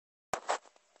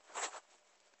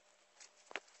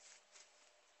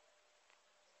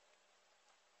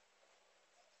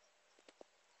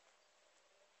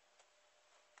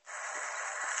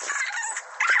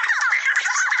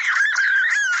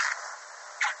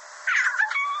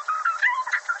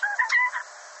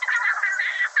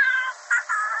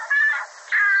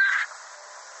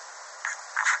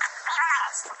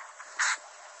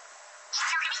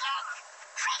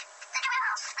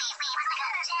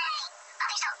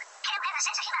a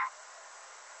sense of humour.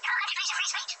 If I had free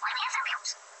speech, why do we have thumb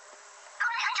rules? Go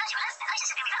on, I told you on Earth, the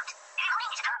license has been revoked. Every morning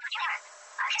it's a powerful new error.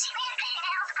 I can see really clearly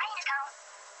now the brain is gone.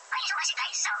 I use all acid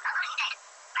base, so I'm calling it dead.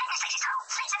 Brain has takes its toll.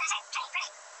 Sleep 7 days, Jenny,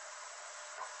 pretty.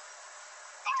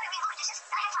 Then do a real distance,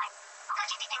 I have time. I'm going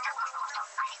to keep it in, don't walk, stop.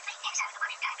 I think 3 episodes of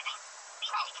what you're going to be. Be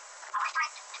magic. I want to try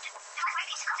to write a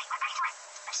piece of coffee, my brain time.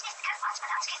 But sniff the coat once, but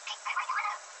I was getting kicked by right now I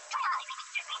know. Try hard, we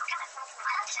will come up.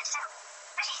 I love to search settle.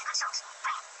 Especially the good sauce.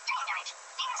 Brain, dream damage.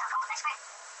 Demons are called the best friend.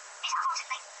 It's all haunted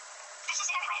me. This is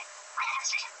everywhere. I don't have a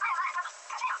solution. I have a problem.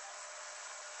 Profound.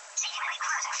 See him away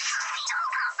closer. He's all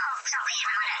part of some weird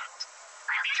remote.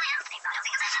 I hope you enjoy it. I don't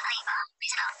think of that family, but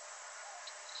it's about.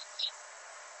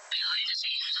 Behind the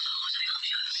scenes of the Holsworthy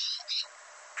Show.